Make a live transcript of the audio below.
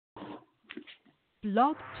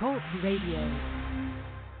Blog Talk Radio.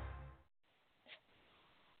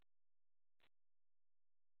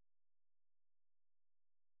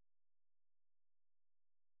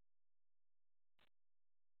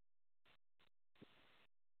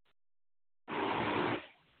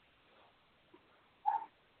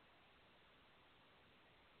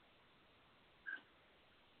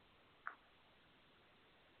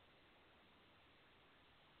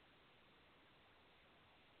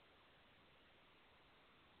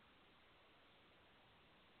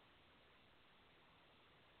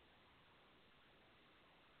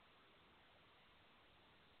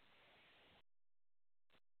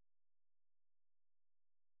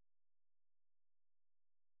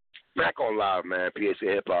 Back on live, man. PSA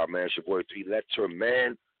Hip Hop, man. It's your boy 3 Lecture,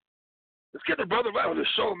 man. Let's get the brother right on the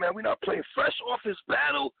show, man. We not playing fresh off his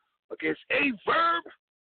battle against A Verb.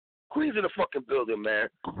 Queens in the fucking building, man.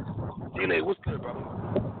 DNA, what's good, brother?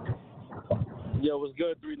 Yo, what's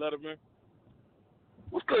good, 3 Letterman?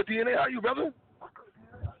 What's good, DNA? How you, brother?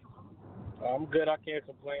 I'm good. I can't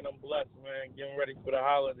complain. I'm blessed, man. Getting ready for the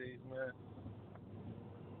holidays, man.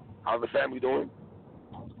 How's the family doing?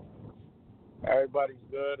 Everybody's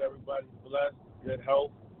good. Everybody's blessed. Good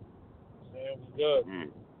health. Man, we're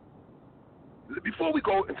good. Before we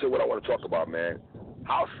go into what I want to talk about, man,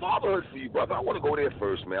 how's fatherhood for you, brother? I want to go there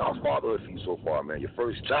first, man. How's fatherhood for you so far, man? Your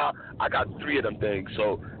first child? I got 3 of them things,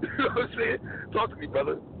 so, you know what I'm saying? Talk to me,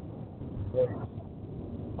 brother.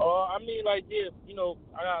 I mean, like, yeah, you know,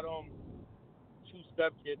 I got 2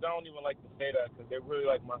 stepkids. I don't even like to say that because they're really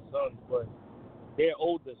like my sons, but they're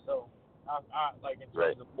older, so I like in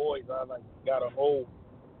terms of boys, I like got a whole,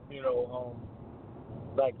 you know,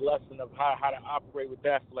 like lesson of how to operate with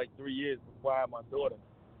that for like 3 years before I had my daughter.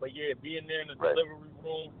 But yeah, being there in the delivery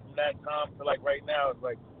room from that time to like right now is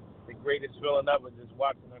like the greatest feeling ever. Just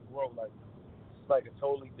watching her grow, like it's like a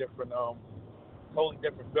totally different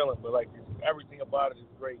feeling. But like just everything about it is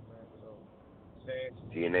great, man. So saying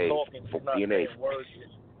she's DNA, talking, she's not DNA. saying words yet.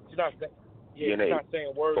 She's not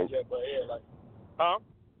saying words yet, but yeah, like, huh?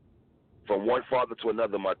 From one father to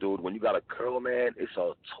another, my dude. When you got a girl, man, it's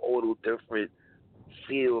a total different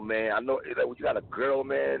feel, man. I know that when you got a girl,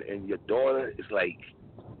 man, and your daughter, it's like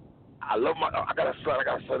I got a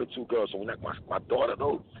son and 2 girls. So when my daughter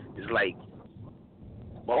though, it's like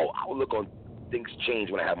my whole outlook on things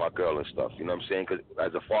change when I have my girl and stuff. You know what I'm saying? Because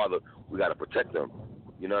as a father, we gotta protect them.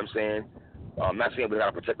 You know what I'm saying? I'm not saying we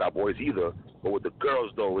gotta protect our boys either, but with the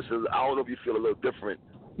girls though, I don't know if you feel a little different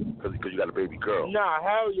because you got a baby girl. Nah,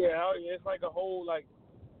 hell yeah. It's like a whole when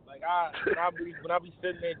I be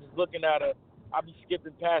sitting there just looking at her, I be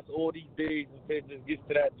skipping past all these days until it just gets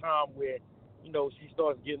to that time where, you know, she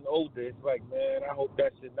starts getting older. It's like, man, I hope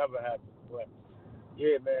that shit never happens. But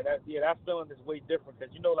yeah, man, that feeling is way different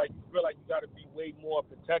because, you know, like you feel like you got to be way more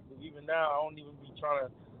protective. Even now, I don't even be trying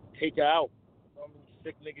to take her out. So many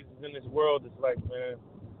sick niggas is in this world. It's like, man.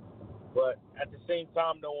 But at the same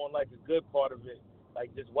time, though, on like a good part of it,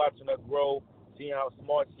 like just watching her grow, seeing how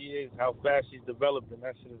smart she is, how fast she's developing,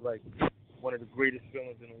 that shit is like one of the greatest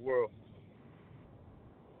feelings in the world.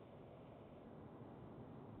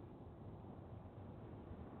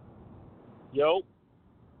 Yo.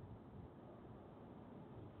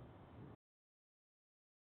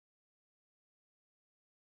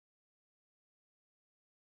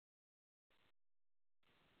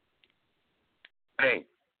 Hey.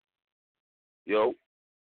 Yo.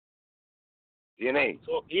 DNA.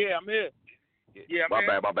 Yeah, I'm here. Yeah, my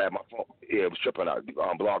bad. My phone. Yeah, it was tripping out.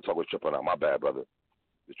 Blog Talk was tripping out. My bad, brother.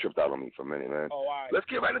 It tripped out on me for a minute, man. Oh, all right. Let's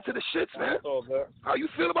get right into the shits, man. That's all good. How you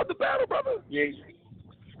feel about the battle, brother? Yeah.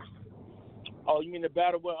 Oh, you mean the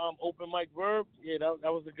battle with Open Mike Verb? Yeah, that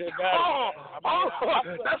was a good battle.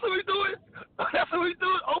 That's what we doing. That's what we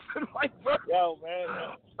doing. Open Mike Verb. Yo,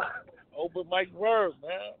 man. Open Mike Verb,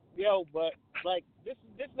 man. Yo, but like this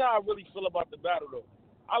is how I really feel about the battle, though.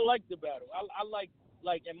 I like the battle. I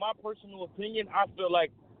like in my personal opinion, I feel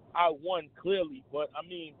like I won clearly. But I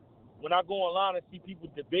mean, when I go online and see people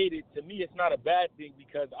debate it, to me it's not a bad thing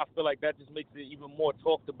because I feel like that just makes it even more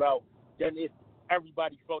talked about than if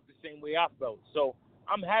everybody felt the same way I felt. So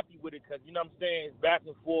I'm happy with it because, you know what I'm saying, it's back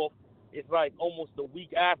and forth. It's like almost a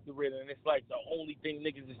week after it, and it's like the only thing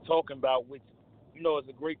niggas is talking about, which, you know, is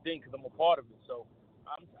a great thing because I'm a part of it. So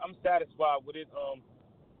I'm satisfied with it.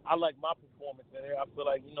 I like my performance in it. I feel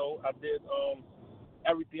like, you know, I did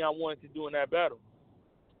everything I wanted to do in that battle.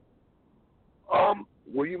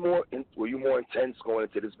 Were you more intense going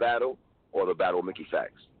into this battle or the battle with Mickey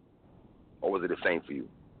Facts? Or was it the same for you?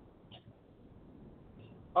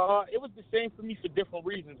 It was the same for me for different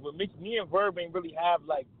reasons. With me and Verb ain't really have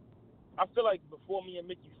like, I feel like before me and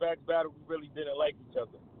Mickey Facts battle, we really didn't like each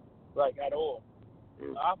other, like at all.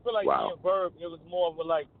 I feel like me and Verb, it was more of a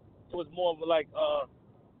like,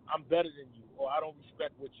 I'm better than you, or I don't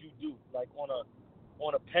respect what you do, like on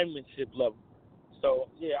a penmanship level. So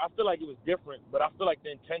yeah, I feel like it was different, but I feel like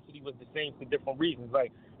the intensity was the same for different reasons.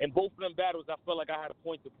 Like in both of them battles, I felt like I had a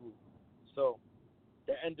point to prove. So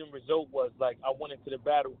the ending result was like I went into the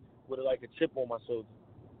battle with like a chip on my shoulder.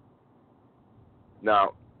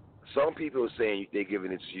 Now, some people are saying they're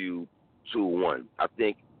giving it to you 2-1. I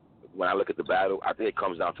think when I look at the battle, I think it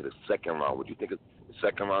comes down to the second round. Would you think the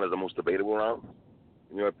second round is the most debatable round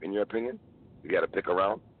in your opinion? You got to pick a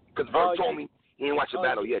round because Verb told me he ain't watched the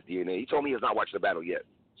battle yet. DNA. He told me he has not watched the battle yet,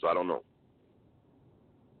 so I don't know.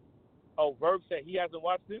 Oh, Verb said he hasn't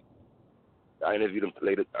watched it. I interviewed him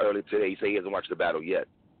earlier today. He said he hasn't watched the battle yet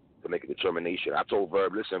to make a determination. I told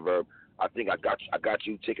Verb, listen, Verb, I think I got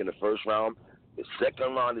you taking the first round. The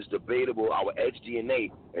second round is debatable. I will edge DNA,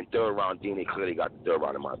 and third round, DNA clearly got the third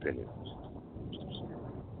round, in my opinion.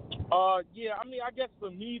 Yeah, I mean, I guess for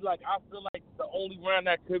me, like, I feel like the only round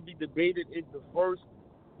that could be debated is the first,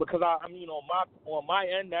 because I mean, on my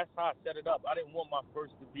end, that's how I set it up. I didn't want my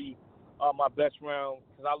first to be my best round,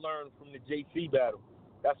 because I learned from the JC battle.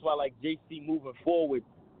 That's why, like, JC moving forward,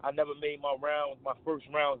 I never made my first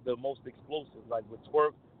rounds the most explosive. Like with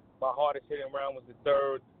Twerk, my hardest hitting round was the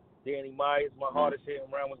third. Danny Myers, my hardest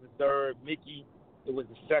hitting round was the third. Mickey, it was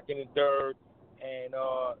the second and third. And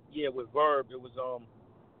yeah, with Verb, it was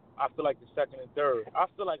I feel like the second and third. I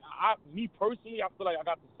feel like me personally, I feel like I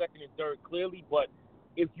got the second and third clearly. But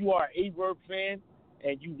if you are a Verb fan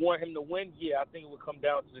and you want him to win, yeah, I think it would come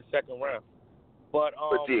down to the second round. But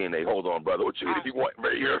DNA, hold on, brother. What you mean if you want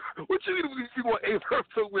right here? What you mean if you want a Verb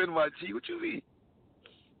to win, my G? What you mean?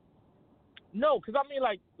 No, because I mean,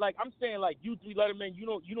 like I'm saying, like you three Letterman,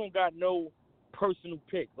 you don't got no personal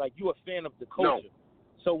pick. Like you a fan of the culture. No.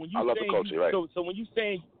 So when you I love the culture, right? So when you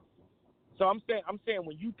saying, so I'm saying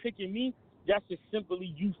when you picking me, that's just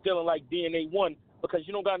simply you feeling like DNA won because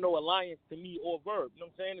you don't got no alliance to me or Verb. You know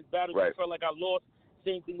what I'm saying? This battle you felt like I lost.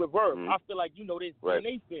 Same thing with Verb. I feel like there's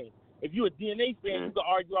DNA fan. If you're a DNA fan, you can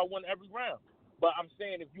argue I won every round. But I'm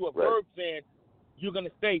saying if you're a Verb fan, you're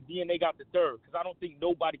gonna say DNA got the third because I don't think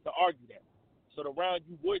nobody can argue that. So the round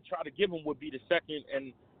you would try to give him would be the second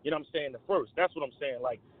and, you know what I'm saying, the first. That's what I'm saying.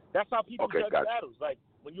 Like, that's how people judge battles. Like,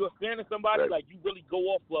 when you're a fan of somebody, like, you really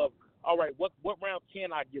go off of, all right, what round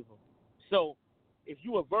can I give him? So if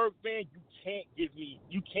you're a Verb fan, you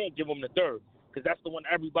can't give him the third because that's the one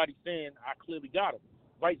everybody's saying I clearly got him.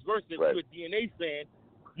 Vice versa, if you're a DNA fan,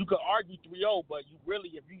 you could argue 3-0, but you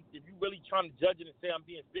really, if you really trying to judge it and say I'm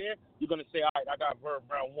being fair, you're going to say, all right, I got Verb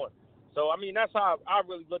round one. So, I mean, that's how I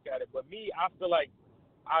really look at it. But me, I feel like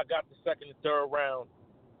I got the second and third round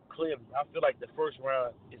clearly. I feel like the first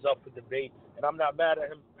round is up for debate. And I'm not mad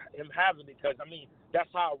at him having it because, I mean,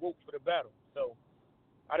 that's how I wrote for the battle. So,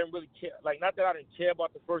 I didn't really care. Like, not that I didn't care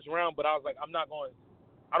about the first round, but I was like, I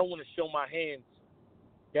don't want to show my hands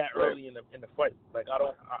that early in the fight. Like, I'm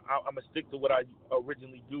going to stick to what I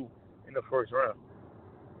originally do in the first round.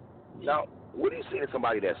 Now, what do you say to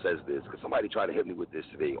somebody that says this? Because somebody tried to hit me with this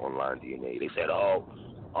today online, DNA. They said,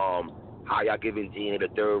 how y'all giving DNA the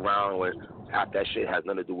third round when half that shit has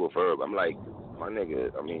nothing to do with Verb? I'm like, my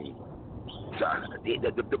nigga, I mean,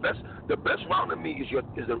 the best round to me is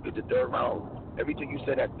the third round. Everything you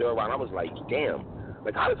said that third round, I was like, damn.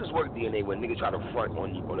 Like, how does this work, DNA, when niggas try to front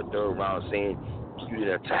on you on the third round saying you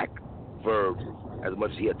didn't attack Verb as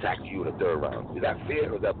much as he attacked you in the third round? Is that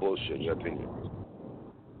fair or is that bullshit in your opinion?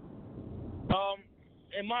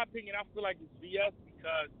 In my opinion, I feel like it's BS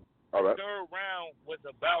because the third round was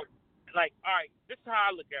about, like, all right, this is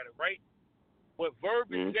how I look at it, right? What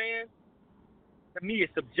Verb is saying, to me,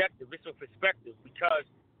 it's subjective. It's a perspective because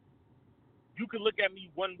you can look at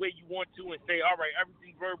me one way you want to and say, all right,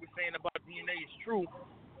 everything Verb was saying about DNA is true,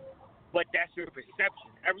 but that's your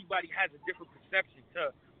perception. Everybody has a different perception.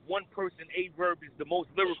 To one person, Verb is the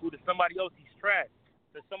most lyrical. To somebody else, he's trash.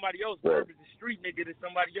 To somebody else, Verb is a street nigga. To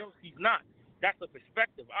somebody else, he's not. That's a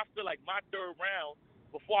perspective. I feel like my third round,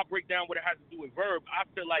 before I break down what it has to do with Verb, I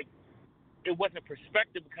feel like it wasn't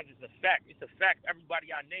perspective because it's a fact. It's a fact.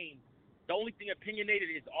 Everybody I named, the only thing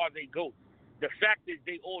opinionated is are they GOATs. The fact is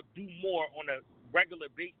they all do more on a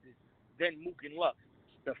regular basis than Mook and Lux.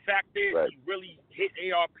 The fact is he really hit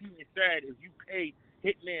ARP and said, if you pay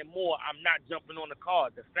Hitman more, I'm not jumping on the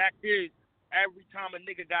card. The fact is, every time a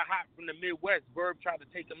nigga got hot from the Midwest, Verb tried to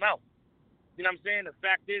take him out. You know what I'm saying? The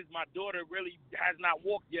fact is, my daughter really has not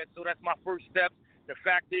walked yet, so that's my first step. The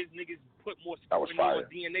fact is, niggas put more scrutiny on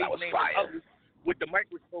DNA than others with the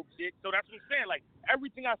microscope shit. So that's what I'm saying. Like,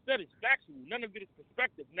 everything I said is factual. None of it is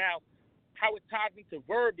perspective. Now, how it ties into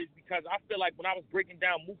Verb is because I feel like when I was breaking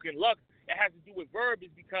down Mook and Lux, it has to do with Verb is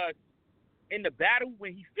because in the battle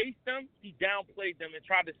when he faced them, he downplayed them and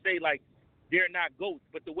tried to say like they're not GOATs.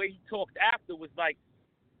 But the way he talked after was like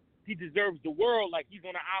he deserves the world, like he's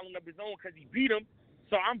on an island of his own because he beat him.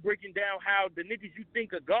 So I'm breaking down how the niggas you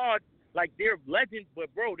think are gods, like they're legends, but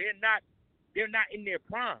bro, they're not in their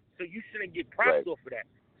prime. So you shouldn't get props off of that.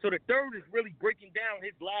 So the third is really breaking down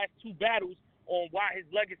his last two battles on why his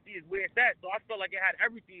legacy is where it's at. So I felt like it had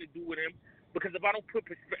everything to do with him because if I don't put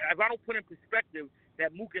in perspective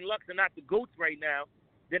that Mook and Lux are not the GOATs right now,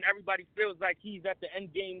 then everybody feels like he's at the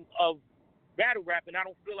end game of battle rap, and I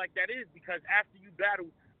don't feel like that is because after you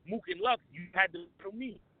battle Mook and Lux, you had to battle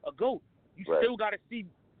me, a GOAT. You still got to see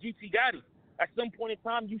GT Gotti. At some point in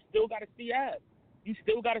time, you still got to see Ab. You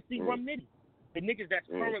still got to see Rum Nitty, the niggas that's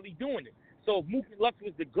currently doing it. So if Mook and Lux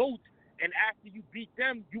was the GOAT, and after you beat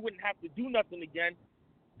them, you wouldn't have to do nothing again,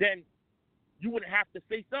 then you wouldn't have to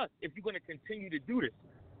face us if you're going to continue to do this.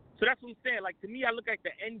 So that's what I'm saying. Like, to me, I look at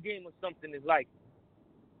the end game of something is like,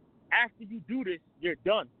 after you do this, you're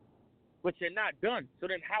done. But you're not done. So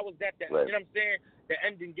then how is that, you know what I'm saying, the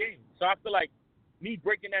ending game? So I feel like me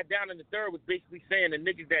breaking that down in the third was basically saying the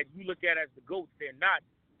niggas that you look at as the GOATs, they're not.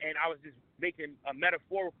 And I was just making a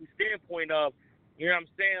metaphorical standpoint of, you know what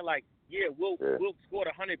I'm saying, like, Wilt scored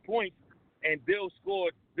 100 points, and Bill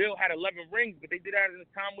had 11 rings, but they did that at a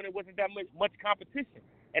time when it wasn't that much competition.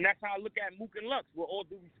 And that's how I look at Mook and Lux. With all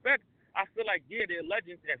due respect, I feel like, they're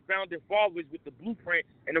legends and founding fathers with the blueprint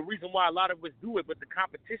and the reason why a lot of us do it, but the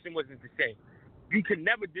competition wasn't the same. You can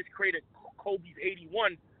never discredit Kobe's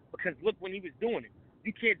 81 because look when he was doing it.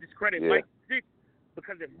 You can't discredit Mike's 6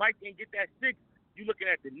 because if Mike didn't get that 6, you're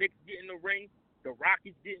looking at the Knicks getting the ring, the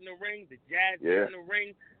Rockets getting the ring, the Jazz getting the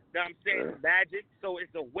ring, you know what I'm saying, the Magic. So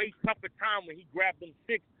it's a way tougher time when he grabbed them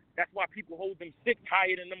 6. That's why people hold them 6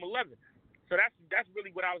 higher than them 11. So that's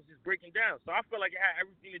really what I was just breaking down. So I feel like it had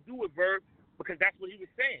everything to do with Verb because that's what he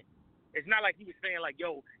was saying. It's not like he was saying like,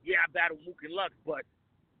 yo, I battled Mook and Lux, but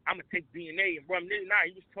I'm going to take DNA and Rum Nitty. Nah,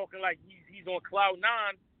 he was talking like he's on cloud 9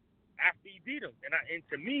 after he beat him. And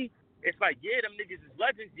to me, it's like, them niggas is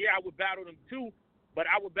legends. I would battle them too,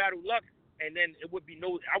 but I would battle Lux, and then it would be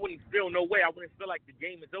I wouldn't feel no way. I wouldn't feel like the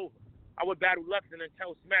game is over. I would battle Lux and then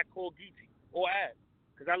tell Smack, call Geechee or Ad.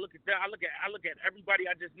 Because I look at that, I look at everybody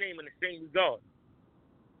I just named in the same regard,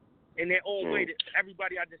 in their own way. That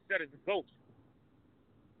everybody I just said is a GOAT.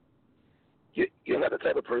 You're not the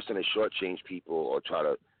type of person to shortchange people or try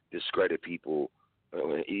to discredit people,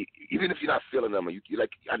 even if you're not feeling them. You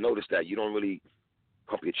like, I noticed that you don't really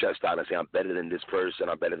pump your chest out and say I'm better than this person,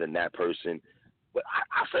 I'm better than that person. But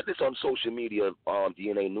I said this on social media,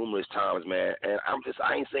 DNA, numerous times, man. And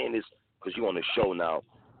I ain't saying this because you're on the show now.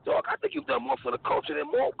 Dog, I think you've done more for the culture than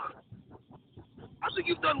Mook. I think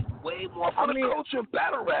you've done way more for the culture and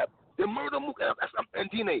battle rap than Murder Mook. And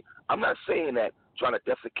DNA, I'm not saying that trying to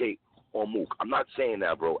defecate on Mook. I'm not saying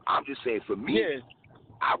that, bro. I'm just saying for me,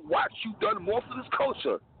 I watched you done more for this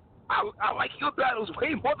culture. I like your battles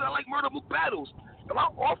way more than I like Murder Mook battles. Am I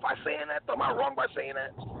off by saying that? Am I wrong by saying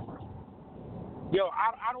that? Yo,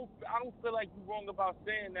 I don't feel like you're wrong about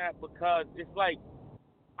saying that because it's like,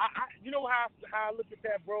 you know how I look at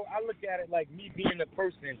that, bro? I look at it like me being the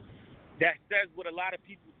person that says what a lot of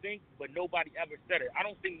people think, but nobody ever said it. I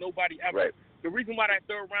don't think nobody ever. Right. The reason why that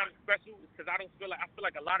third round is special is because I feel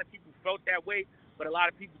like a lot of people felt that way, but a lot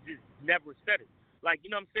of people just never said it. Like, you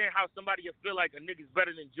know what I'm saying? How somebody will feel like a nigga's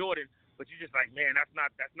better than Jordan, but you're just like, man, that's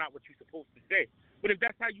not what you're supposed to say. But if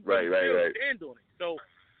that's how you really feel, stand on it. So,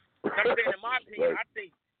 I'm saying, in my opinion, I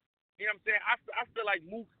think, you know what I'm saying? I feel like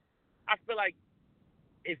Mook. I feel like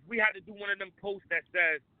if we had to do one of them posts that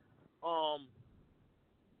says,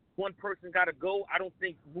 one person got to go, I don't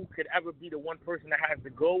think Mook could ever be the one person that has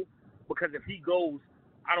to go because if he goes,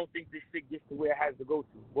 I don't think this shit gets to where it has to go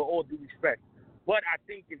to, with all due respect. But I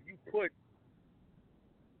think if you put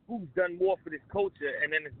who's done more for this culture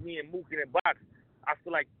and then it's me and Mook in a box, I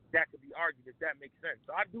feel like that could be argued if that makes sense.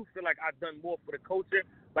 So I do feel like I've done more for the culture,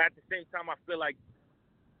 but at the same time I feel like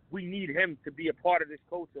we need him to be a part of this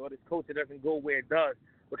culture or this culture doesn't go where it does.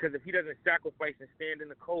 Because if he doesn't sacrifice and stand in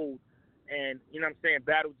the cold and, you know what I'm saying,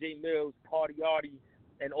 battle Jay Mills, Party Artie,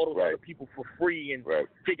 and all those other people for free and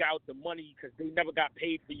figure out the money because they never got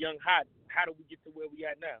paid for Young Hot, how do we get to where we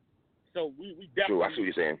at now? So we definitely, I see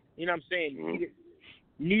what you're saying. You know what I'm saying,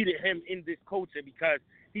 needed him in this culture because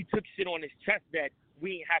he took shit on his chest that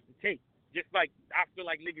we ain't have to take. Just like I feel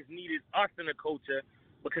like niggas needed us in the culture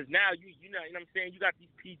because now, you know what I'm saying, you got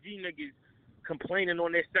these PG niggas complaining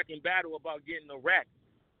on their second battle about getting a rack.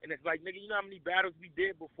 And it's like, nigga, you know how many battles we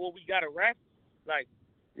did before we got a rap? Like,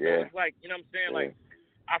 so it's like, you know what I'm saying? Like,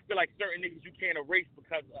 I feel like certain niggas you can't erase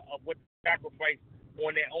because of what they sacrifice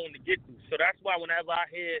on their own to get through. So that's why whenever I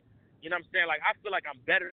hear, you know what I'm saying, like I feel like I'm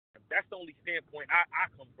better. That's the only standpoint I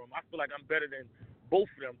come from. I feel like I'm better than both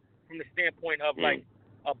of them from the standpoint of like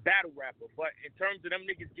a battle rapper. But in terms of them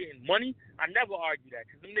niggas getting money, I never argue that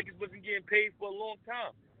because them niggas wasn't getting paid for a long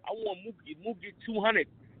time. I want Mook get 200.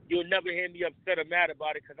 You'll never hear me upset or mad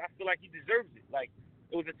about it because I feel like he deserves it. Like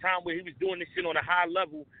it was a time where he was doing this shit on a high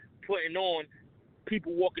level, putting on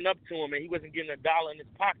people walking up to him and he wasn't getting $1 in his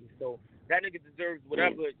pocket. So that nigga deserves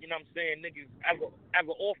whatever, you know what I'm saying, niggas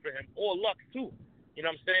ever offer him, or Lux too. You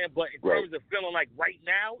know what I'm saying? But in terms of feeling like right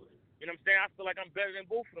now, you know what I'm saying, I feel like I'm better than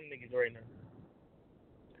both of them niggas right now.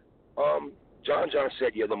 John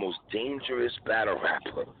said you're the most dangerous battle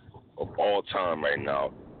rapper of all time right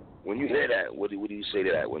now. When you hear that, what do you say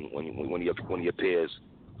to that when one of your peers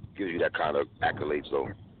gives you that kind of accolades though?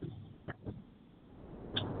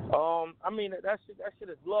 I mean that shit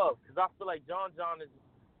is love because I feel like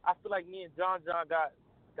I feel like me and John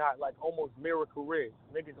got like almost mirror careers.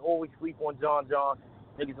 Niggas always sleep on John.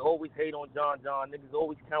 Niggas always hate on John. Niggas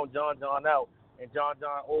always count John out, and John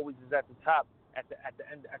always is at the top at the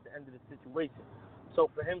end of the situation. So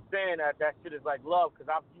for him saying that shit is like love because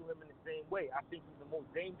I view him in the same way. I think he's the most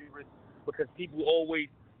dangerous because people always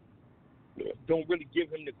don't really give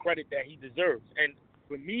him the credit that he deserves. And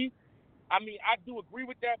for me, I mean, I do agree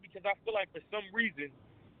with that because I feel like for some reason,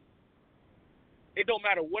 it don't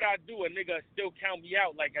matter what I do, a nigga still count me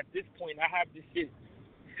out. Like, at this point, I have this shit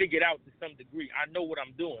figured out to some degree. I know what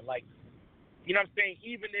I'm doing. Like, you know what I'm saying?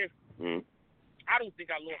 Even if I don't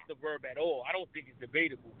think I lost the Verb at all. I don't think it's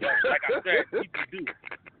debatable. But like I said, people do.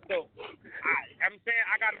 So, I'm saying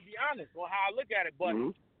I got to be honest on how I look at it. But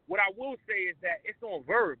what I will say is that it's on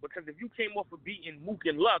Verb because if you came off of beating Mook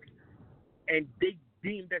and Lux and they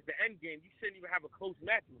deemed as the end game, you shouldn't even have a close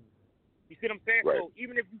match with me. You see what I'm saying? Right. So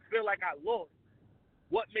even if you feel like I lost,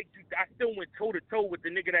 what makes you? I still went toe to toe with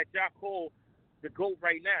the nigga that y'all call the GOAT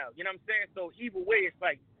right now. You know what I'm saying? So either way, it's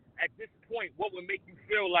like at this point, what would make you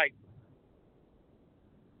feel like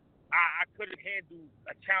I couldn't handle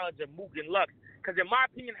a challenge of Mook and Lux? Because in my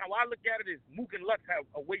opinion, how I look at it is Mook and Lux have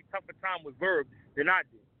a way tougher time with Verb than I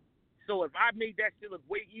did. So if I made that shit look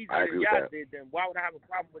way easier than y'all did, then why would I have a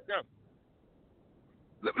problem with them?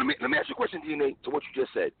 Let me ask you a question, DNA, to what you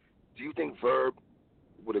just said. Do you think Verb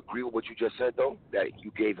would agree with what you just said, though, that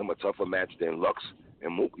you gave him a tougher match than Lux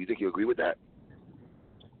and Mook? You think you agree with that?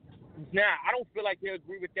 Nah, I don't feel like he'll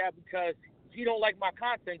agree with that because he don't like my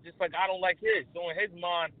content just like I don't like his. So in his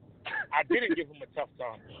mind, I didn't give him a tough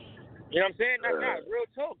time. You know what I'm saying? That's not real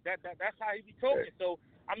talk. That's how he be talking. So,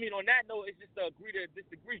 I mean, on that note, it's just to agree to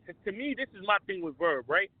disagree. Because to me, this is my thing with Verb,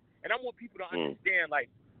 right? And I want people to understand,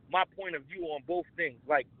 like, my point of view on both things.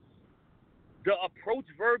 Like, the approach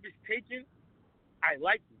Verb is taking, I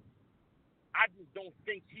like it. I just don't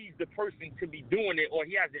think he's the person to be doing it or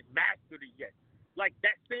he hasn't mastered it yet. Like,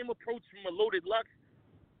 that same approach from a Loaded Lux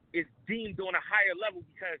is deemed on a higher level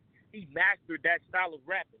because he mastered that style of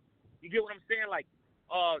rapping. You get what I'm saying? Like,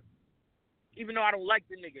 even though I don't like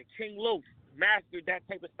the nigga, King Los mastered that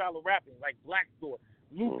type of style of rapping. Like Blackstore,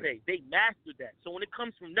 Lupe, they mastered that. So when it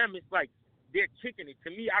comes from them, it's like they're kicking it.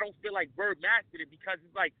 To me, I don't feel like Verb mastered it because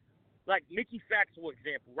it's like Mickey Fax, for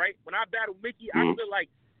example, right? When I battled Mickey, I feel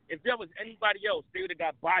like if there was anybody else, they would have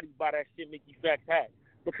got bodied by that shit Mickey Fax had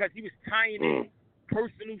because he was tying in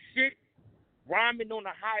personal shit, rhyming on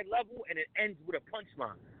a high level, and it ends with a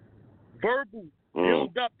punchline. Verbal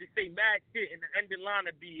build up to say mad shit, and the ending line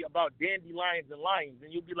would be about dandelions and lions,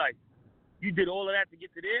 and you'll be like, you did all of that to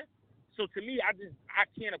get to there? So to me, I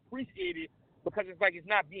can't appreciate it because it's like it's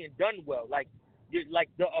not being done well. Like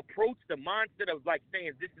the approach, the mindset of like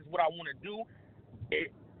saying this is what I want to do,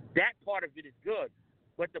 that part of it is good.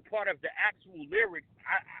 But the part of the actual lyrics,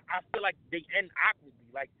 I feel like they end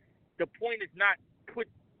awkwardly. Like the point is not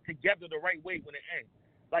put together the right way when it ends,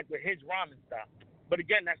 like with his rhyming style. But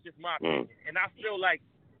again, that's just my opinion. And I feel like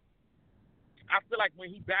when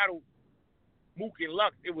he battled Mook and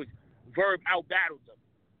Lux, it was Verb out-battled them.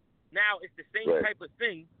 Now, it's the same type of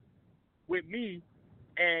thing with me,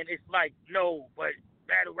 and it's like, no, but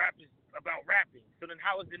battle rap is about rapping. So then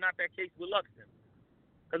how is it not that case with Lux then?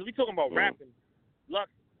 Because we talking about rapping,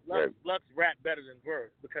 Lux rap better than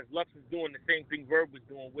Verb because Lux was doing the same thing Verb was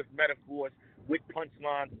doing with metaphors, with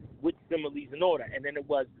punchlines, with similes and all that. And then it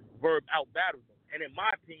was Verb out-battled them. And in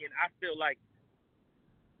my opinion, I feel like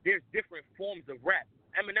there's different forms of rap.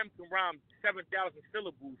 Eminem can rhyme 7,000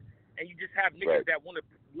 syllables, and you just have niggas that want to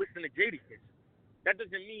listen to Jadakiss. That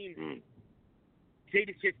doesn't mean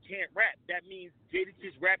Jadakiss can't rap. That means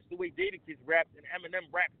Jadakiss raps the way Jadakiss raps, and Eminem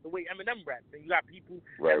raps the way Eminem raps. And you got people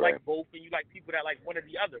that like both, and you like people that like one or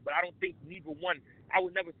the other. But I don't think neither one. I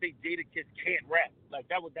would never say Jadakiss can't rap. Like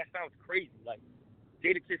that sounds crazy. Like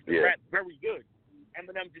Jadakiss can rap very good.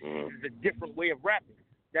 Eminem just uses a different way of rapping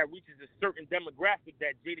that reaches a certain demographic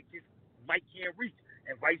that Jadakiss might can't reach,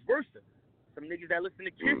 and vice versa. Some niggas that listen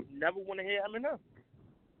to Kiss never want to hear Eminem.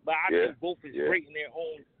 But I think both is great in their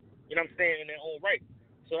own. You know what I'm saying, in their own right.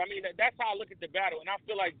 So, I mean, that's how I look at the battle. And I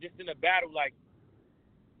feel like just in the battle, like,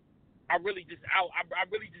 I really just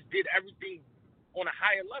did everything on a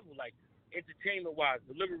higher level, like entertainment-wise,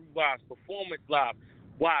 delivery-wise, performance-wise,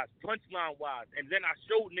 punchline-wise. And then I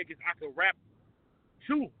showed niggas I could rap,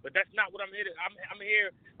 too. But that's not what I'm here to. I'm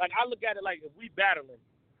here, like, I look at it like if we battling,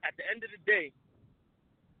 at the end of the day,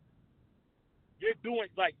 you're doing,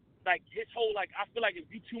 like his whole, like, I feel like if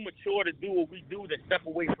you're too mature to do what we do, then step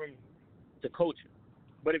away from the culture.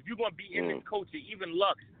 But if you're going to be in this culture, even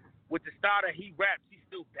Lux, with the style that he raps, he's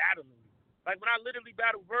still battling me. Like, when I literally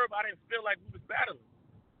battled Verb, I didn't feel like we was battling.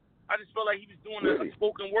 I just felt like he was doing a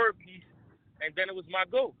spoken word piece, and then it was my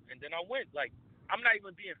go. And then I went. Like, I'm not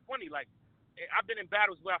even being funny. Like, I've been in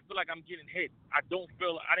battles where I feel like I'm getting hit. I didn't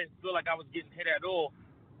feel like I was getting hit at all,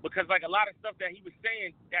 because, like, a lot of stuff that he was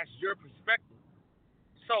saying, that's your perspective.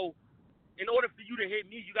 So, in order for you to hit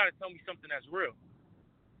me, you got to tell me something that's real,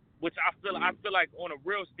 which I feel like on a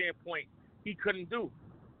real standpoint, he couldn't do.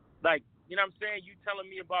 Like, you know what I'm saying? You telling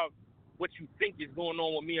me about what you think is going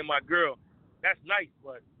on with me and my girl, that's nice,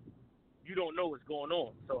 but you don't know what's going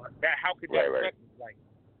on. So how could that affect me? Like,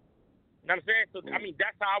 you know what I'm saying? So, I mean,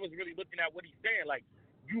 that's how I was really looking at what he's saying. Like,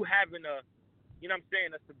 you having a, you know what I'm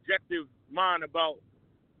saying, a subjective mind about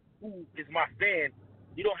who is my fan,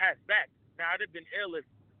 you don't have facts. Now, it'd have been ill if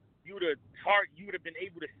you would have been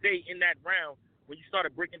able to say in that round when you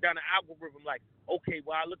started breaking down the algorithm, like, okay,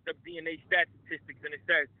 well, I looked up DNA stat statistics and it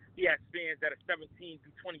says he has fans that are 17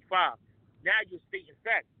 through 25. Now you're stating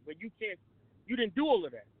facts, but you didn't do all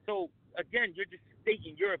of that. So again, you're just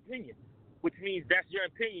stating your opinion, which means that's your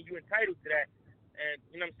opinion. You're entitled to that, and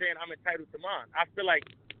you know what I'm saying? I'm entitled to mine. I feel like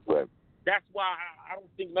that's why I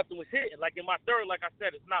don't think nothing was hitting. Like in my third, like I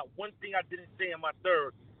said, it's not one thing I didn't say in my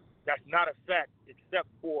third that's not a fact, except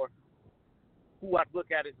for who I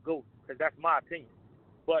look at as GOAT, because that's my opinion.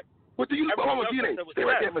 But do you hold on, DNA, stay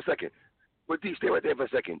right there for a second. But D, stay right there for a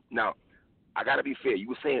second. Now, I gotta be fair. You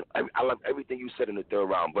were saying I love everything you said in the third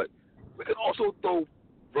round, but we could also throw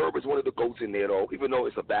Verb as one of the GOATs in there, though. Even though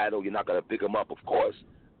it's a battle, you're not gonna pick him up, of course.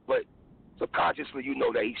 But subconsciously, you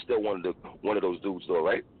know that he's still one of those dudes, though,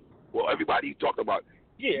 right? Well, everybody you talked about.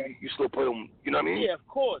 Yeah, you still put him. You know what I mean? Yeah, of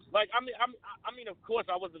course. Like I mean, of course,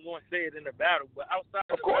 I wasn't going to say it in the battle, but outside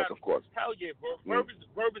of the battle, of course, hell yeah, Verb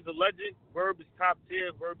is a legend. Verb is top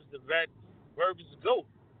tier. Verb is a vet. Verb is a GOAT.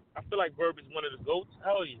 I feel like Verb is one of the GOATs.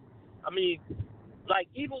 Hell yeah. I mean, like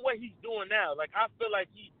even what he's doing now, like I feel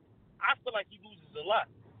like he loses a lot,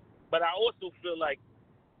 but I also feel like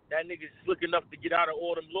that nigga's slick enough to get out of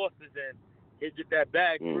all them losses and he'll get that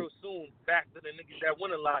bag real soon, faster than niggas that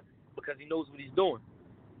win a lot, because he knows what he's doing.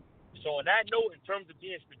 So on that note, in terms of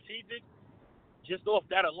being strategic, just off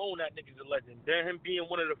that alone, that nigga's a legend. Then him being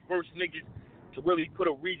one of the first niggas to really put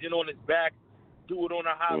a region on his back, do it on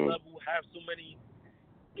a high level, have so many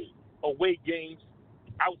away games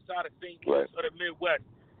outside of St. Louis or the Midwest.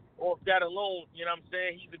 Off that alone, you know what I'm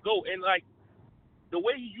saying? He's a GOAT. And like the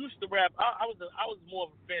way he used to rap, I was more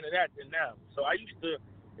of a fan of that than now. So I used to,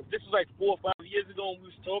 if this was like 4 or 5 years ago when we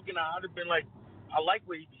was talking, I'd have been like, I like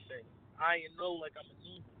what he be saying. I ain't know, like I'm a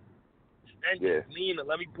team. And Nina,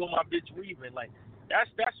 let me put my bitch weaving. Like that's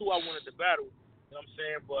who I wanted to battle. You know what I'm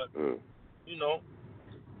saying? But you know,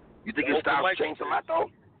 you think his style's changed a lot though?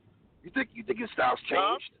 You think his style's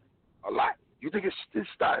changed a lot? You think his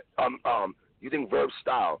style? You think Verb's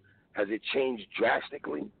style has it changed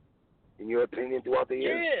drastically in your opinion throughout the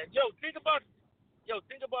years? Yeah, think about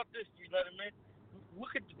this, you Letterman.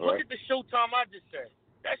 Look at the Showtime I just said.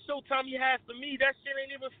 That Showtime you had for me, that shit ain't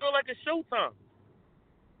even feel like a Showtime.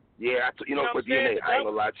 Yeah, but DNA, I ain't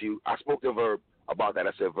gonna lie to you. I spoke to Verb about that.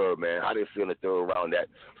 I said, Verb, man, how did it feel in the third round that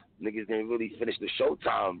niggas didn't really finish the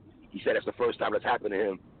Showtime? He said that's the first time that's happened to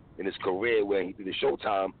him in his career where he did the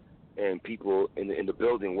Showtime and people in the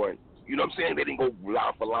building weren't, you know what I'm saying? They didn't go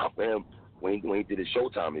line for him when he did his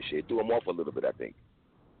Showtime and shit. It threw him off a little bit, I think.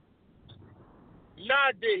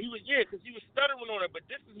 Nah, it did. Because he was stuttering on it. But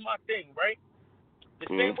this is my thing, right? The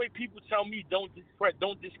same way people tell me don't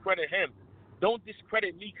discredit him. Don't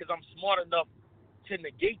discredit me because I'm smart enough to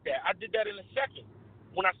negate that. I did that in a second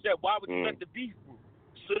when I said, why would you let the beef brew?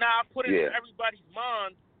 So now I put it in everybody's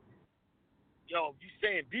mind, you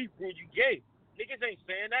saying beef brew, you gay. Niggas ain't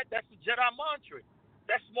saying that. That's a Jedi mind trick.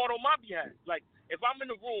 That's smart on my behalf. Like, if I'm in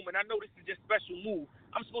the room and I know this is your special move,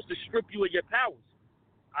 I'm supposed to strip you of your powers.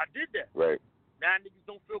 I did that. Right. Now niggas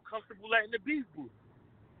don't feel comfortable letting the beef brew.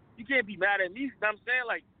 You can't be mad at me. You know what I'm saying?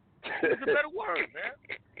 Like, it's a better word, man.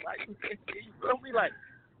 Like, you feel me? Like,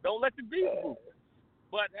 don't let the beef brew.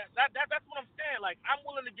 But that's what I'm saying. Like, I'm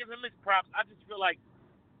willing to give him his props. I just feel like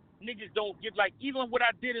niggas don't give, like, even what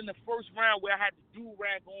I did in the first round where I had the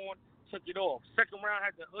do-rag on, took it off. Second round,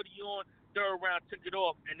 I had the hoodie on. Third round, took it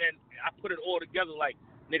off. And then I put it all together like,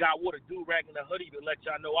 nigga, I wore the do-rag and the hoodie to let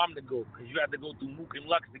y'all know I'm the GOAT. Because you have to go through Mook and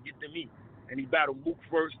Lux to get to me. And he battled Mook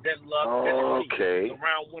first, then Lux, then me. Okay. The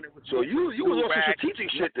round winner was So you was on some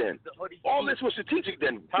strategic shit then. All this was strategic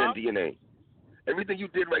then DNA. Everything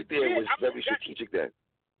you did right there was very strategic then.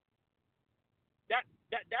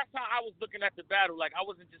 That's how I was looking at the battle. Like, I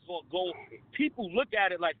wasn't just going to go. People look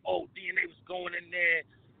at it like, oh, DNA was going in there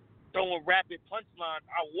throwing rapid punchlines.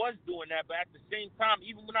 I was doing that, but at the same time,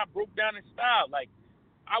 even when I broke down in style, like,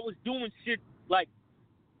 I was doing shit like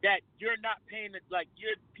that you're not paying it, like,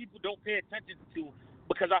 people don't pay attention to,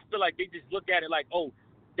 because I feel like they just look at it like, oh,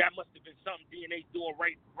 that must have been something DNA's doing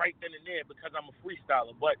right then and there because I'm a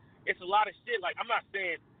freestyler. But it's a lot of shit. Like, I'm not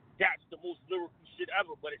saying that's the most lyrical shit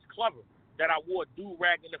ever, but it's clever that I wore a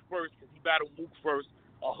do-rag in the first because he battled Mook first,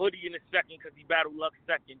 a hoodie in the second because he battled Lux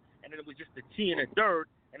second, and then it was just a T in the third,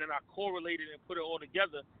 and then I correlated and put it all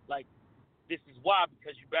together like, this is why,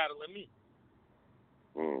 because you battling me.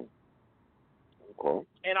 Cool.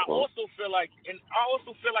 And I also feel like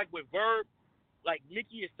with Verb, like,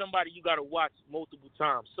 Nicki is somebody you got to watch multiple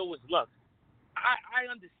times. So is Lux. I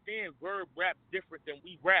understand Verb raps different than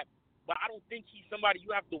we rap, but I don't think he's somebody you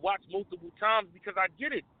have to watch multiple times because I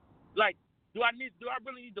get it. Like, do I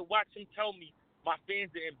really need to watch him tell me my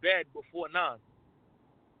fans are in bed before 9?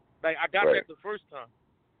 Like, I got that the first time.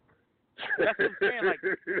 That's what I'm saying.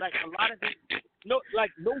 Like a lot of it, no,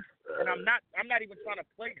 and I'm not even trying to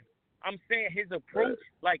play him. I'm saying his approach,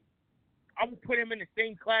 like, I would put him in the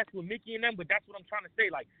same class with Mickey and them, but that's what I'm trying to say.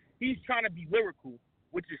 Like, he's trying to be lyrical,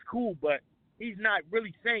 which is cool, but he's not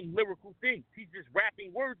really saying lyrical things. He's just rapping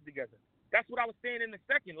words together. That's what I was saying in the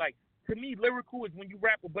second. Like, to me, lyrical is when you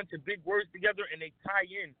rap a bunch of big words together and they tie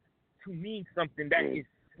in to mean something that is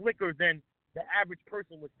slicker than the average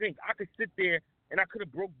person would think. I could sit there and I could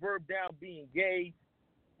have broke Verb down being gay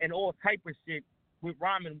and all type of shit with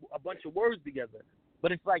rhyming a bunch of words together.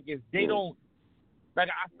 But it's like, if they don't, like,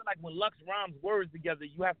 I feel like when Lux rhymes words together,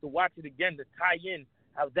 you have to watch it again to tie in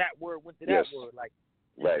how that word went to that word. Like,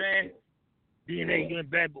 you know what I'm saying? DNA, you in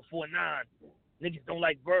bed before 9. Niggas don't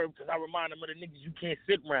like Verb because I remind them of the niggas you can't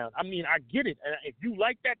sit around. I mean, I get it. And if you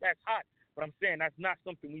like that, that's hot. But I'm saying that's not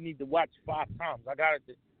something we need to watch 5 times. I got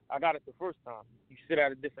it the first time. You sit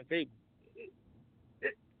at a different table.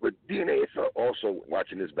 But DNA, also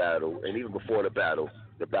watching this battle, and even before the battle,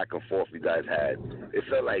 the back and forth you guys had, it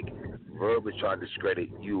felt like Verb was trying to discredit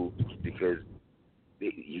you because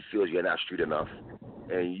he feels you're not street enough.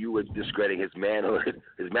 And you were discrediting his manhood,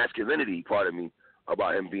 his masculinity, pardon me,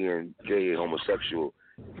 about him being gay and homosexual.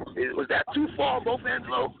 Was that too far on both ends,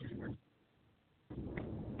 though?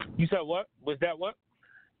 You said what? Was that what?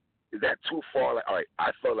 Is that too far? Like, all right, I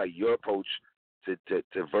felt like your approach to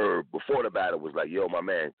Verb before the battle was like, yo, my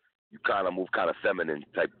man, you kind of move kind of feminine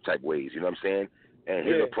type ways, you know what I'm saying? And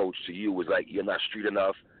his approach to you was like, you're not street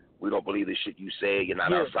enough. We don't believe the shit you say. You're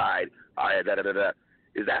not outside. All right, da-da-da-da.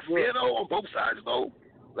 Is that fair, though, on both sides, though?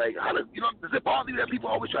 Like, how does, does it bother you that people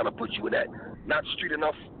always trying to put you in that not street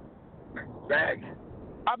enough bag?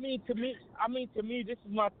 I mean, to me, this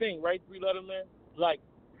is my thing, right, 3-letter man? Like,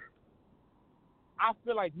 I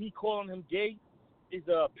feel like me calling him gay is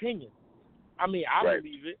an opinion. I mean, I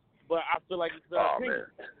believe it, but I feel like it's an opinion.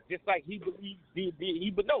 Man. Just like he believes he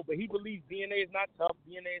believes DNA is not tough,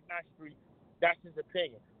 DNA is not street. That's his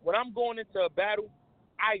opinion. When I'm going into a battle,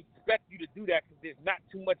 I expect you to do that because there's not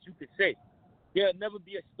too much you could say. There'll never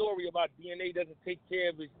be a story about DNA doesn't take care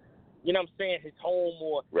of his, you know what I'm saying, his home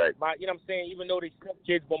or my, you know what I'm saying, even though they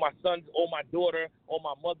stepkids, but my sons or my daughter or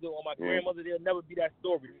my mother or my grandmother, there'll never be that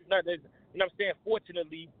story. You know what I'm saying?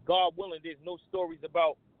 Fortunately, God willing, there's no stories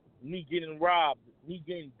about me getting robbed, me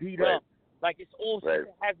getting beat up. Like, it's all shit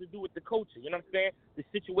that has to do with the culture. You know what I'm saying? The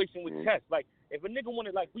situation with Test. Like, if a nigga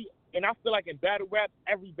wanted, like, and I feel like in battle rap,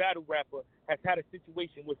 every battle rapper has had a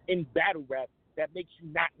situation within battle rap that makes you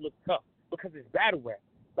not look tough because it's battle rap.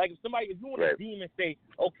 Like, if you want to deem and say,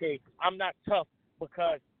 okay, I'm not tough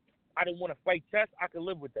because I didn't want to fight Chess, I could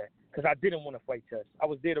live with that because I didn't want to fight Chess. I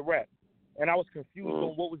was there to rap. And I was confused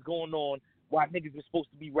on what was going on, why niggas were supposed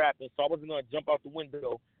to be rapping, so I wasn't going to jump out the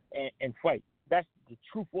window and fight. That's the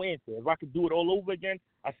truthful answer. If I could do it all over again,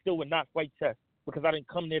 I still would not fight chess because I didn't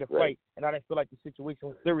come there to fight, and I didn't feel like the situation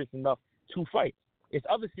was serious enough to fight. It's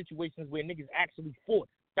other situations where niggas actually fought.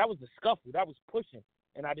 That was a scuffle. That was pushing,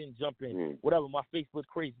 and I didn't jump in. Whatever, my face was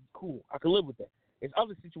crazy. Cool. I could live with that. It's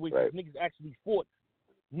other situations niggas actually fought.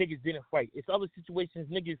 Niggas didn't fight. It's other situations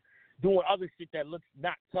niggas doing other shit that looks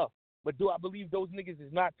not tough. But do I believe those niggas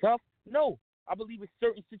is not tough? No. I believe it's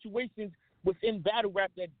certain situations within battle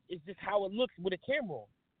rap that is just how it looks with a camera on.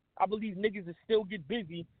 I believe niggas will still get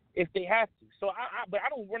busy if they have to. So but I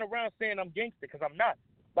don't run around saying I'm gangster because I'm not.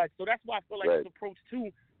 Like, so that's why I feel like this approach too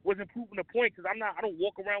wasn't proving the point because I don't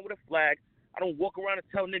walk around with a flag. I don't walk around and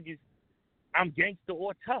tell niggas I'm gangster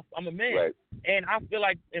or tough. I'm a man. And I feel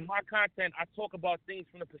like in my content, I talk about things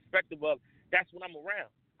from the perspective of that's when I'm around.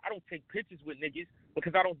 I don't take pictures with niggas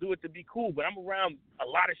because I don't do it to be cool, but I'm around a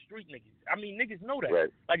lot of street niggas. I mean, niggas know that.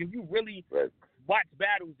 Like, if you really watch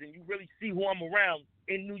battles and you really see who I'm around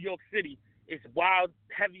in New York City, it's wild,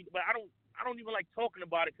 heavy, but I don't even like talking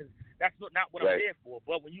about it because that's not what I'm there for.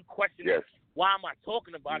 But when you question it, why am I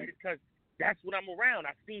talking about it? It's because that's what I'm around.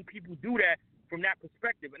 I've seen people do that from that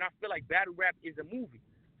perspective, and I feel like battle rap is a movie.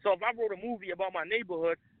 So if I wrote a movie about my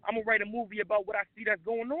neighborhood, I'm going to write a movie about what I see that's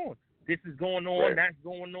going on. This is going on, that's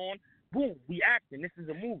going on. Boom, we acting. This is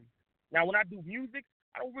a movie. Now, when I do music,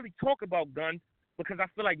 I don't really talk about guns because I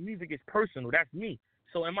feel like music is personal. That's me.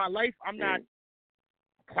 So in my life, I'm not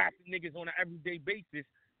clapping niggas on an everyday basis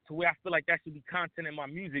to where I feel like that should be content in my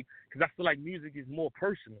music because I feel like music is more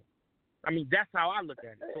personal. I mean, that's how I look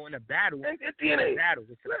at it. So in a battle, it's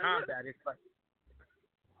a combat. It's like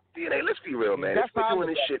DNA, let's be real, man. We're doing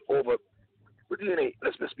this shit over. With DNA,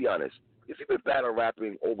 let's be honest. If you've been battle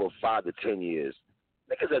rapping over 5 to 10 years,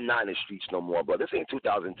 niggas are not in the streets no more, bro. This ain't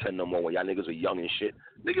 2010 no more when y'all niggas are young and shit.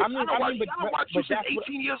 Niggas, I don't watch you since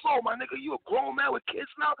 18 years old, my nigga. You a grown man with kids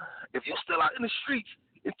now. If you still out in the streets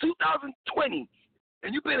in 2020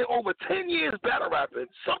 and you've been in over 10 years battle rapping,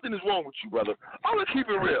 something is wrong with you, brother. I'm gonna keep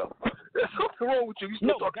it real. There's something wrong with you. You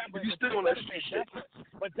still you still on that street shit.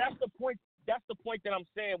 But that's the point. That's the point that I'm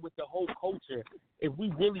saying with the whole culture. If we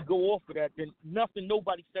really go off of that, then nothing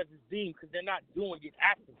nobody says is deemed because they're not doing it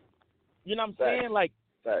actively. You know what I'm saying? Like,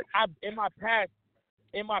 in my past,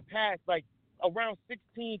 like around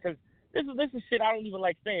 16, because this is shit I don't even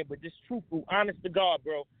like saying, but just truthful, honest to God,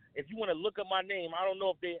 bro. If you want to look up my name, I don't know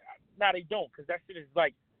if they don't, because that shit is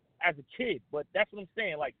like as a kid. But that's what I'm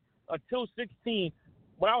saying. Like until 16,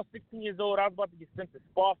 when I was 16 years old, I was about to get sent to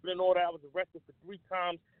Spofford and all that. I was arrested for 3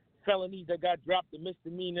 times. Felonies that got dropped to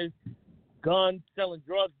misdemeanors, guns, selling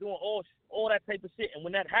drugs, doing all that type of shit. And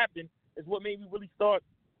when that happened, is what made me really start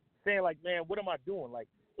saying, like, man, what am I doing? Like,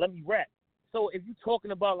 let me rap. So if you're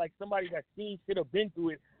talking about, like, somebody that's seen shit or been through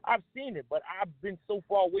it, I've seen it, but I've been so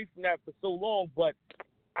far away from that for so long, but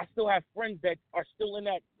I still have friends that are still in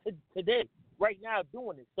that today, right now,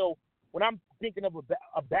 doing it. So when I'm thinking of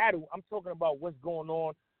a battle, I'm talking about what's going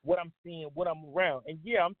on, what I'm seeing, what I'm around. And,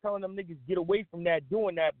 yeah, I'm telling them niggas get away from that,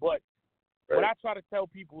 doing that. But what I try to tell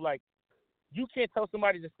people, like, you can't tell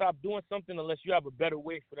somebody to stop doing something unless you have a better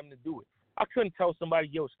way for them to do it. I couldn't tell somebody,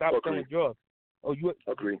 yo, stop selling drugs. Oh, you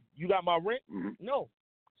got my rent? Mm-hmm. No.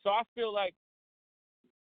 So I feel like,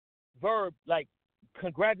 Verb, like,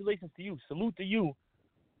 congratulations to you. Salute to you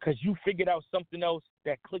because you figured out something else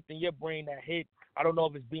that clicked in your brain that hit. I don't know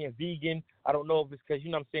if it's being vegan. I don't know if it's because, you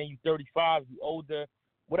know what I'm saying, you 35, you older.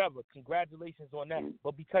 Whatever, congratulations on that.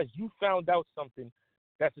 But because you found out something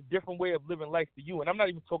that's a different way of living life for you, and I'm not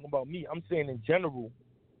even talking about me, I'm saying in general,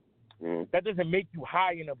 that doesn't make you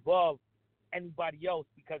high and above anybody else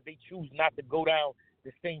because they choose not to go down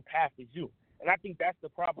the same path as you. And I think that's the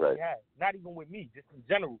problem he has. Not even with me, just in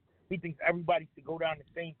general. He thinks everybody should go down the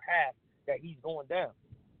same path that he's going down.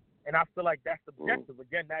 And I feel like that's subjective.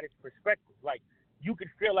 Again, that is perspective. Like, you could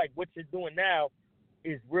feel like what you're doing now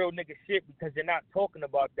is real nigga shit because you're not talking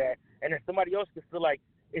about that. And then somebody else could feel like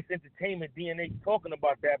it's entertainment DNA talking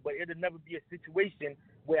about that, but it'll never be a situation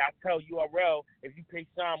where I tell URL, if you pay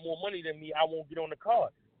Sean more money than me, I won't get on the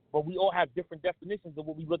card. But we all have different definitions of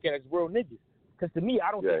what we look at as real niggas. Because to me,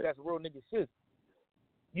 I don't think that's real nigga shit.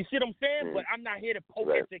 You see what I'm saying? But I'm not here to poke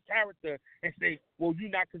at your character and say, well, you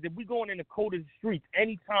not, because if we going in the code of the streets,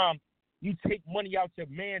 anytime you take money out your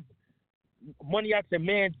man's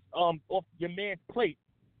off your man's plate,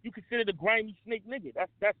 you consider the grimy snake nigga.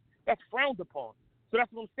 That's frowned upon. So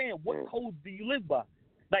that's what I'm saying. What codes do you live by?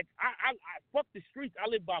 Like I fuck the streets. I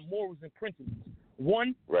live by morals and principles.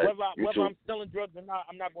 One, whether I'm selling drugs or not,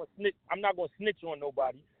 I'm not gonna snitch. I'm not gonna snitch on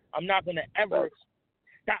nobody. I'm not gonna ever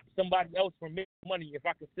stop somebody else from making money if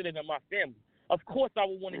I consider them my family. Of course, I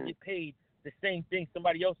would want to get paid the same thing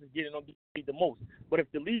somebody else is getting on paid the most. But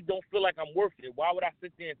if the league don't feel like I'm worth it, why would I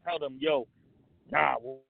sit there and tell them, yo, nah,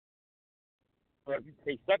 well, you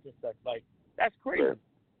pay such and such? Like, that's crazy. Yeah.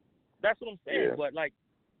 That's what I'm saying. Yeah. But like,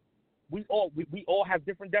 we all have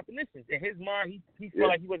different definitions. In his mind, he felt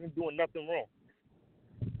like he wasn't doing nothing wrong.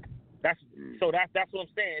 That's what I'm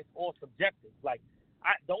saying. It's all subjective. Like,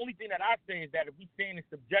 the only thing that I say is that if we saying it's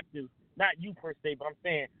subjective, not you per se, but I'm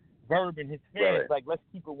saying Verb and his fans, like, let's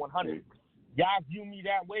keep it 100. Y'all view me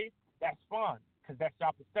that way, that's fine, because that's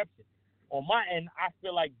y'all perception. On my end, I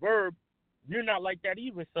feel like Verb, you're not like that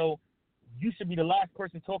either, so you should be the last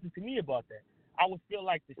person talking to me about that. I would feel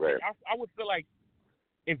like I would feel like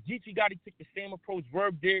if Geechee Gotti took the same approach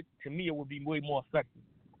Verb did, to me it would be way more effective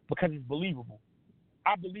because it's believable.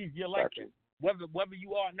 I believe you're like that. Whether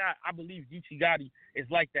you are or not, I believe Geechee Gotti is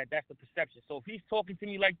like that. That's the perception. So if he's talking to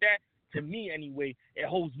me like that, to me anyway, it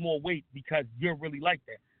holds more weight because you're really like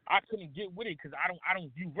that. I couldn't get with it because I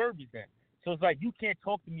don't view Verb as that. So it's like you can't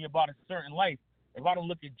talk to me about a certain life if I don't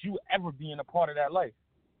look at you ever being a part of that life.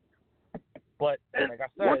 But like I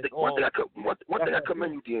said, one thing I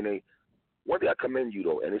commend you, DNA. One thing I commend you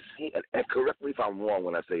though, and correct me if I'm wrong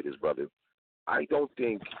when I say this, brother. I don't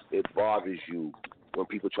think it bothers you when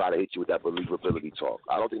people try to hit you with that believability talk.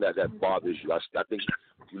 I don't think that bothers you. I think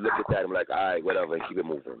you look at that and be like, all right, whatever, and keep it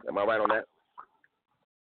moving. Am I right on that?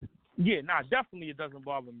 Yeah, definitely it doesn't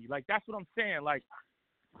bother me. Like, that's what I'm saying. Like,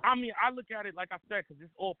 I mean, I look at it, like I said, because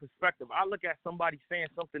it's all perspective. I look at somebody saying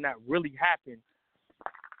something that really happened,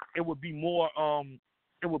 it would be more,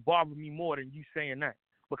 it would bother me more than you saying that.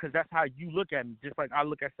 Because that's how you look at me, just like I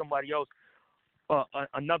look at somebody else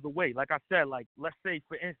another way. Like I said, like, let's say,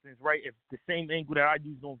 for instance, right, if the same angle that I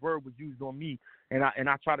used on Verb was used on me, and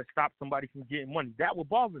I try to stop somebody from getting money, that would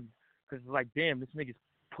bother me. Because it's like, damn, this nigga's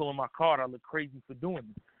pulling my card. I look crazy for doing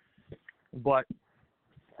it. But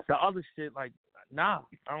the other shit, like, nah,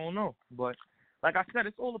 I don't know. But like I said,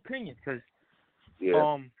 it's all opinion. Cause you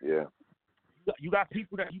got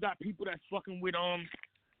people that's fucking with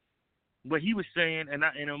what he was saying, and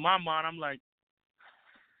in my mind, I'm like,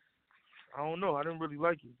 I don't know. I didn't really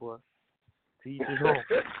like it, but to each his own.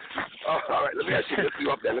 All right, let me ask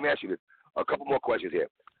you this. A couple more questions here.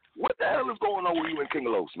 What the hell is going on with you and King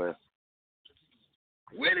Los, man?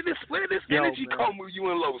 Where did this energy come with you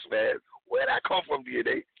and Los, man? Where did that come from,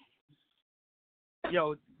 DNA?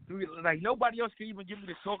 Yo, like, nobody else can even give me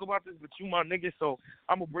to talk about this but you, my nigga, so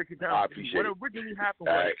I'm going to break it down. I appreciate what originally happened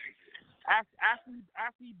was, after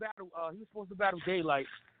he battled, he was supposed to battle Daylight,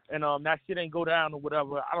 and that shit ain't go down or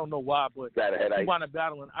whatever. I don't know why, but he wound up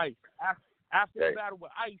battling Ice. After the battle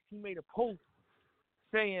with Ice, he made a post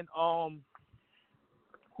saying,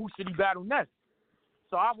 who should he battle next?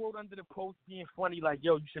 So I wrote under the post being funny, like,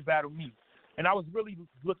 yo, you should battle me. And I was really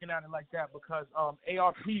looking at it like that because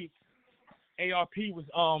ARP was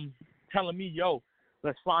telling me, yo,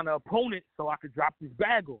 let's find an opponent so I could drop this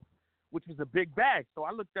bag off, which was a big bag. So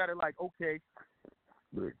I looked at it like, okay,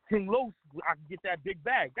 King Los, I can get that big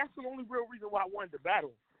bag. That's the only real reason why I wanted to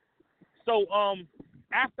battle. So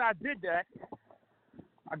after I did that,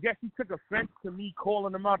 I guess he took offense to me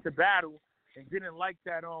calling him out to battle and didn't like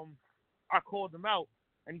that I called him out,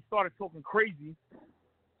 and he started talking crazy,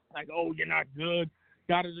 like, oh, you're not good,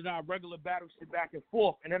 da-da-da-da, regular battle shit back and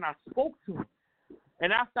forth. And then I spoke to him.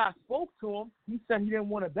 And after I spoke to him, he said he didn't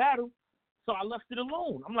want to battle, so I left it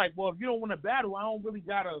alone. I'm like, well, if you don't want to battle, I don't really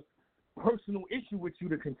got a personal issue with you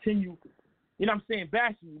to continue, you know what I'm saying,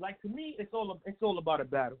 bashing you. Like, to me, it's all about a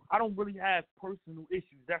battle. I don't really have personal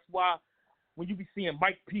issues. That's why when you be seeing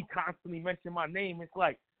Mike P constantly mention my name, it's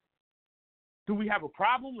like, do we have a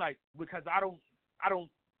problem? Like, because I don't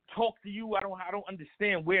talk to you. I don't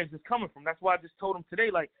understand where is this coming from. That's why I just told him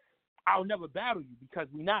today, like, I'll never battle you because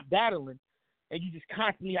we're not battling, and you just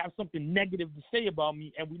constantly have something negative to say about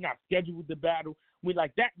me, and we're not scheduled to battle. We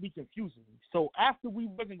like that be confusing me. So after we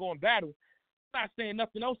wasn't going to battle, I'm not saying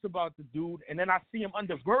nothing else about the dude, and then I see him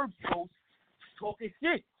under Verb's post talking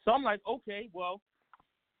shit. So I'm like, okay, well,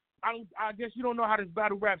 I guess you don't know how this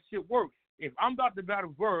battle rap shit works. If I'm about to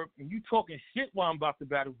battle Verb and you talking shit while I'm about to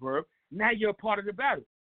battle Verb, now you're a part of the battle.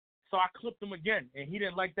 So I clipped him again, and he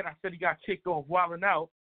didn't like that. I said he got kicked off wilding out,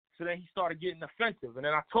 so then he started getting offensive. And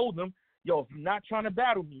then I told him, yo, if you're not trying to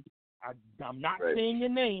battle me, I'm not saying your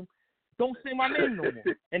name. Don't say my name no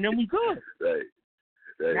more. And then we good.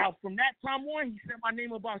 Right. Now, from that time on, he said my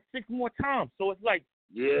name about 6 more times. So it's like,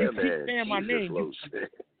 you keep saying my name. You know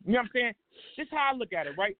what I'm saying? This is how I look at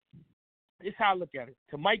it, right? This is how I look at it.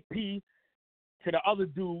 To Mike P, to the other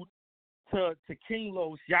dude, to King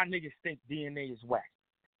Los, y'all niggas think DNA is whack.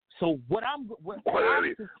 So what I'm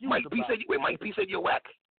confused Mike about. P said you're whack.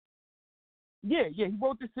 Yeah, he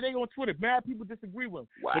wrote this today on Twitter. Mad people disagree with him.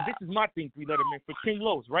 Wow. But this is my thing, 3 Letter Man, for King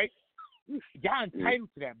Los, right? Y'all entitled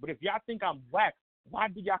to that. But if y'all think I'm whack, why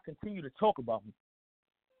do y'all continue to talk about me?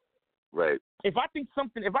 Right. If I think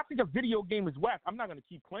a video game is whack, I'm not going to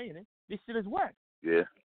keep playing it. This shit is whack. Yeah.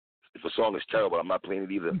 If a song is terrible, I'm not playing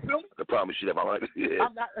it either. The problem is, if I like it, yeah.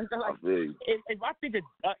 If I think a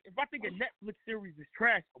Netflix series is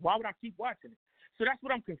trash, why would I keep watching it? So that's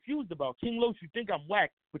what I'm confused about. King Los, you think I'm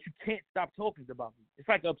whack, but you can't stop talking about me. It's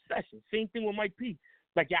like an obsession. Same thing with Mike P.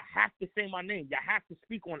 Like, y'all have to say my name. Y'all have to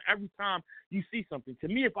speak on every time you see something. To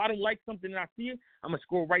me, if I don't like something and I see it, I'm going to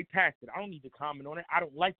scroll right past it. I don't need to comment on it. I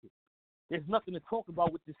don't like it. There's nothing to talk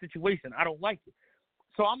about with the situation. I don't like it.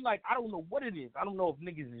 So I'm like, I don't know what it is. I don't know if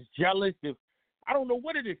niggas is jealous. I don't know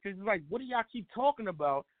what it is. Because it's like, what do y'all keep talking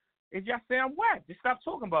about if y'all say I'm whack? Just stop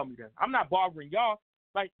talking about me then. I'm not bothering y'all.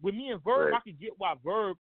 Like, with me and Verb, right. I can get why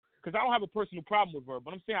Verb, because I don't have a personal problem with Verb,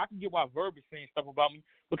 but I'm saying I can get why Verb is saying stuff about me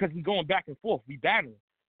because we going back and forth. We battling.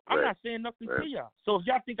 I'm right. not saying nothing to y'all. So if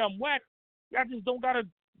y'all think I'm whack, y'all just don't got to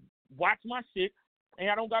watch my shit and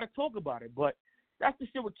y'all don't got to talk about it. But that's the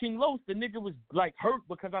shit with King Los. The nigga was, like, hurt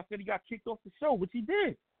because I said he got kicked off the show, which he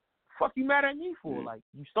did. Fuck you mad at me for? Like,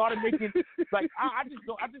 you started making, like, I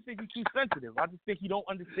just think he's too sensitive. I just think he don't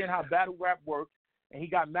understand how battle rap works, and he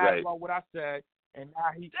got mad about what I said. And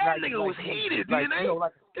now that nigga was heated, like, DNA. You know,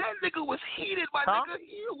 like, that nigga was heated, my nigga.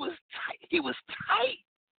 He was tight.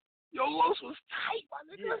 Yo, Los was tight, my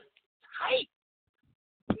nigga. Yeah. Tight.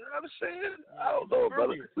 You know what I'm saying? I don't know,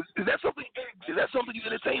 brother. Is that something you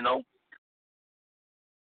entertain, though?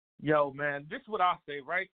 Yo, man, this is what I say,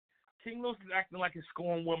 right? King Los is acting like a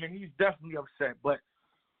scorned woman. He's definitely upset, but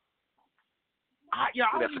I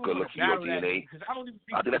that's a good look for you, though, DNA.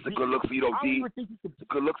 I think that's a good look for you, though, D. It's a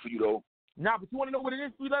good look for you, though. Nah, but you want to know what it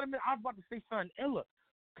is? We let him in. I was about to say something illa.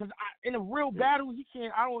 Because in a real battle, he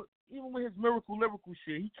can't, even with his lyrical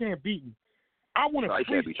shit, he can't beat me. I want to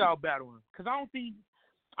freestyle battle him. Because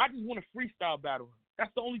I just want to freestyle battle him.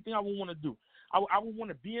 That's the only thing I would want to do. I would want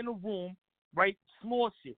to be in a room, right?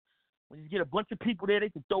 Small shit. When you get a bunch of people there, they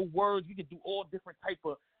can throw words. You can do all different type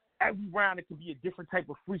of, every round it can be a different type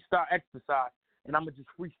of freestyle exercise. And I'm going to just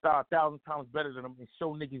freestyle 1,000 times better than him and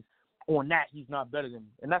show niggas on that he's not better than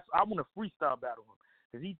me. And that's, I want to freestyle battle him.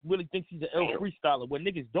 Because he really thinks he's an ill freestyler. What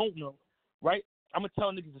niggas don't know, right? I'm going to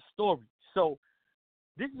tell niggas a story. So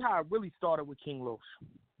this is how it really started with King Los,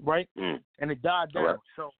 right? And it died down. Right.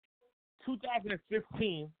 So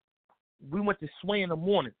 2015, we went to Sway in the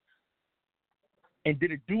Morning and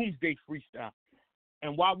did a Doomsday freestyle.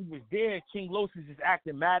 And while we was there, King Los is just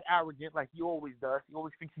acting mad arrogant like he always does. He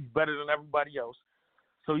always thinks he's better than everybody else.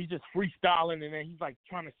 So he's just freestyling, and then he's like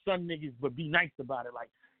trying to sun niggas but be nice about it. Like,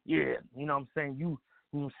 yeah, you know what I'm saying? You know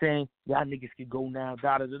what I'm saying? Y'all niggas can go now,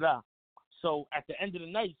 da-da-da-da. So at the end of the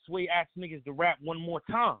night, Sway asked niggas to rap one more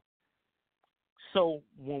time. So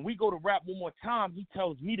when we go to rap one more time, he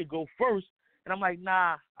tells me to go first. And I'm like,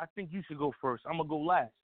 nah, I think you should go first. I'm going to go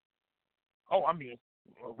last. Oh, I mean,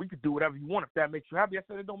 we could do whatever you want if that makes you happy. I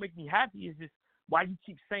said, it don't make me happy. It's just why you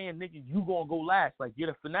keep saying, nigga, you going to go last. Like,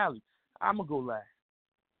 you're the finale. I'm going to go last.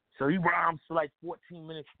 So he rhymes for like 14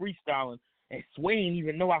 minutes freestyling. And Sway didn't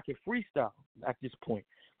even know I could freestyle at this point.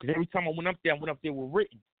 Because every time I went up there with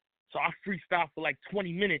written. So I freestyled for like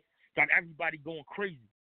 20 minutes, got everybody going crazy.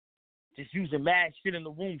 Just using mad shit in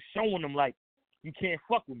the room, showing them like, you can't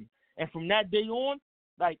fuck with me. And from that day on,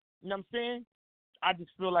 like, you know what I'm saying? I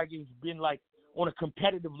just feel like it's been like on a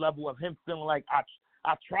competitive level of him feeling like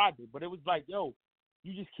I tried it. But it was like, yo,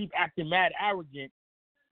 you just keep acting mad arrogant,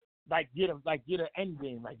 like get an end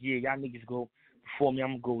game. Like, yeah, y'all niggas go before me,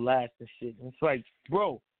 I'm gonna go last and shit. And it's like,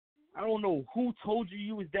 bro, I don't know who told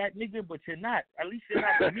you was that nigga, but you're not. At least you're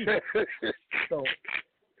not to me. So,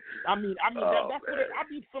 I mean, that's what I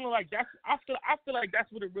be feeling like. I feel like that's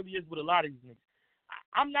what it really is with a lot of these niggas.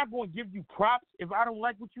 I'm not going to give you props if I don't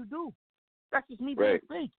like what you do. That's just me being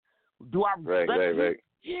fake. Do I respect you? Right.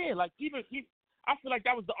 Yeah, like even I feel like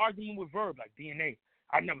that was the argument with Verb, like DNA.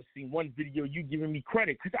 I never seen one video you giving me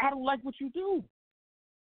credit because I don't like what you do.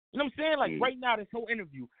 You know what I'm saying? Like right now, this whole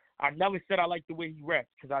interview, I never said I like the way he raps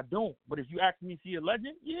because I don't. But if you ask me, is he a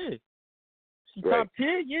legend? Yeah. Is he top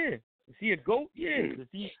 10? Yeah. Is he a GOAT? Yeah.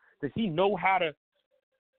 Does he know how to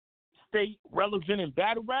stay relevant in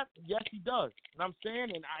battle rap? Yes, he does. You know what I'm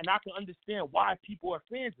saying? And I can understand why people are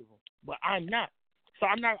fans of him, but I'm not. So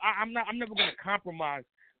I'm never going to compromise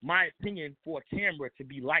my opinion for a camera to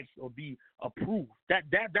be liked or be approved. That's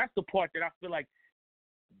the part that I feel like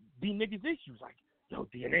be niggas' issues. Like, yo,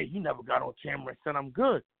 DNA, you never got on camera and said I'm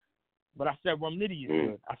good. But I said Rum Nitty is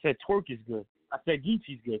good. I said Twerk is good. I said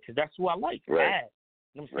Geechee's good because that's who I like. Right.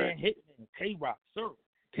 You know what I'm saying? Hitman, Tay-Rock, Sir,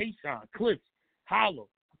 K-Shine, Clips. Hollow.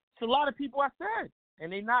 It's a lot of people I said,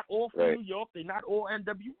 and they're not all from Right. New York. They're not all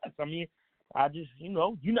NWS. I mean, I just,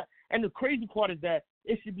 and the crazy part is that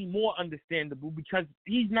it should be more understandable because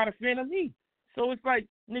he's not a fan of me. So it's like,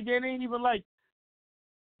 nigga, it ain't even like,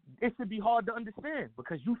 it should be hard to understand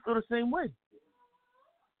because you feel the same way.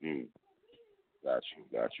 Got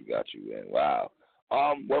you, man. Wow.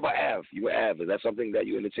 What about Av? You were Av. Is that something that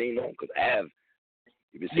you entertain on? Because Av,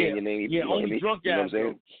 you've been saying your name. Yeah, only drunk you know Av. what I'm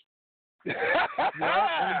saying? Yeah,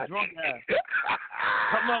 only drunk Av.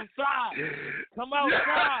 Come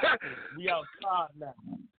outside. We outside now.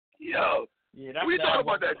 Yo. Yeah, that's what do you Av thought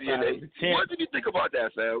about that, outside. DNA? What did you think about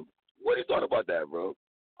that, fam? What do you thought about that, bro?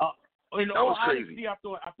 In that all was honesty, crazy. I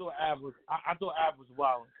thought Av was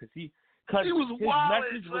wild because He his was wild,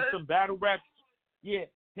 message was some battle rap. Yeah,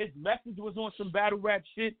 his message was on some battle rap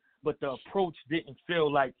shit, but the approach didn't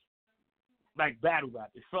feel like battle rap.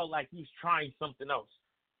 It felt like he was trying something else.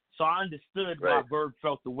 So I understood why Verb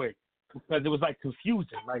felt the way because it was like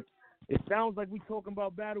confusing. Like it sounds like we talking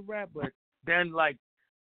about battle rap, but then like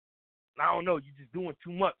I don't know, you're just doing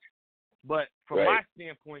too much. But from my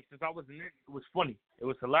standpoint, since I wasn't in it, it was funny. It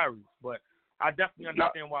was hilarious. But I definitely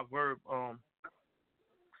understand why Verb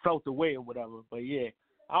felt the way or whatever. But yeah,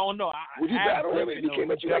 I don't know. Would you battle him if he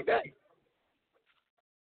came at you like that?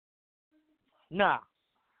 Nah.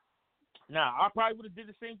 I probably would have did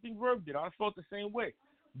the same thing Verb did. I felt the same way.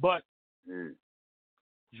 But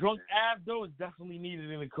Drunk Av, though, is definitely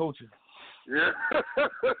needed in the culture. Yeah.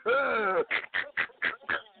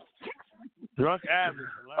 Drunk Av is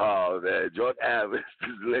hilarious. Oh, man. Drunk Av is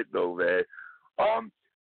lit, though, man.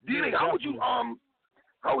 DNA, how would you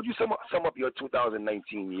sum up your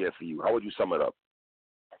 2019 year for you? How would you sum it up?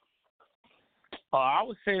 I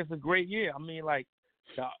would say it's a great year. I mean, like,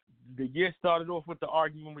 the year started off with the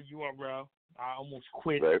argument with URL. I almost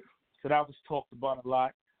quit. Right. So that was talked about a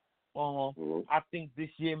lot. I think this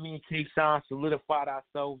year me and K-Shine solidified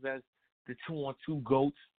ourselves as the 2-on-2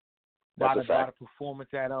 GOATs by the performance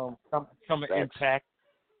at Summer Impact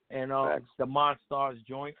and the Monstars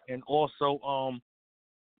joint. And also,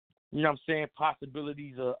 you know what I'm saying,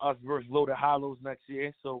 possibilities of us versus Loaded Hollows next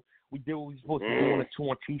year. So we did what we were supposed to do on a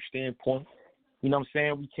 2-on-2 standpoint. You know what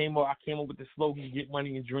I'm saying? I came up with the slogan, get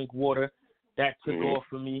money and drink water. That took off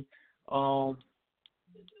for me.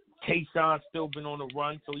 K-Shine's still been on the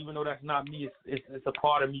run, so even though that's not me, it's a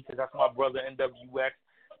part of me because that's my brother NWX.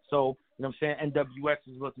 So, you know what I'm saying? NWX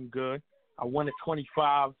is looking good. I won a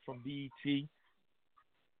 25 from BET.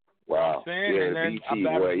 Wow. You know what I'm saying? Yeah, and then BET, I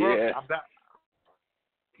battled Verb.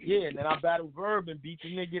 Yeah. And then I battled Verb and beat the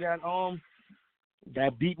nigga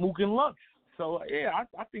that beat Mook and Lux. So yeah,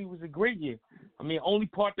 I think it was a great year. I mean, only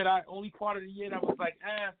part of the year that was like,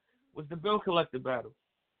 was the Bill Collector battle.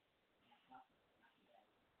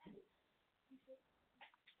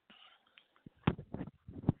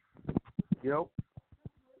 Yo.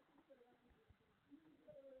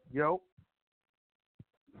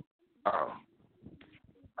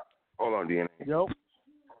 Hold on, DNA. Yo.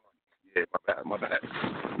 Yeah, my bad.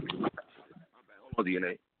 Hold on,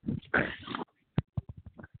 DNA.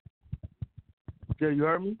 Yeah, you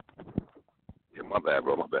heard me? Yeah, my bad,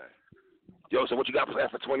 bro, my bad. Yo, so what you got planned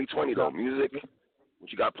for 2020, though? Music?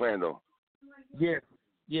 What you got planned, though?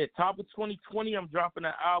 Yeah, top of 2020, I'm dropping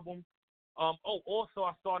an album. Also,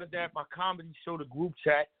 I started my comedy show, The Group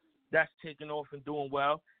Chat. That's taking off and doing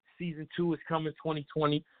well. Season 2 is coming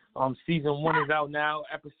 2020. Season 1 is out now.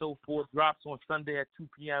 Episode 4 drops on Sunday at 2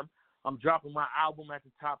 p.m. I'm dropping my album at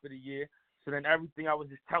the top of the year. So then everything I was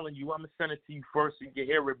just telling you, I'm going to send it to you first so you can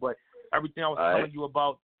hear it. But everything I was telling you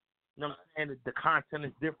about, you know what I'm saying, the content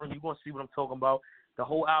is different. You're going to see what I'm talking about. The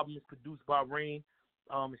whole album is produced by Rain.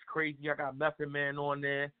 It's crazy. I got Method Man on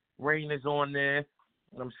there. Rain is on there.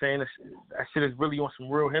 You know what I'm saying? That shit is really on some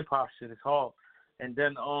real hip-hop shit. It's hard. And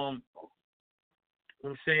then, you know what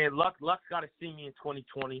I'm saying, Lux got to see me in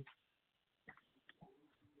 2020.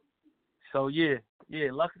 So, yeah,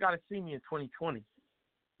 Lux got to see me in 2020.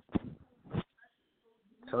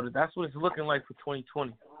 So that's what it's looking like for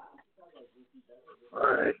 2020. All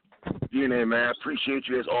right. DNA, man, I appreciate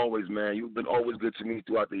you as always, man. You've been always good to me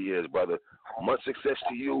throughout the years, brother. Much success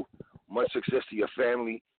to you. Much success to your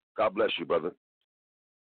family. God bless you, brother.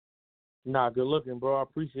 Nah, good looking, bro. I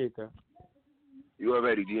appreciate that. You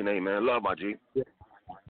already, DNA, man. Love, my G. Yeah.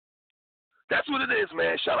 That's what it is,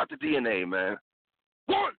 man. Shout out to DNA, man.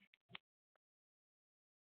 1.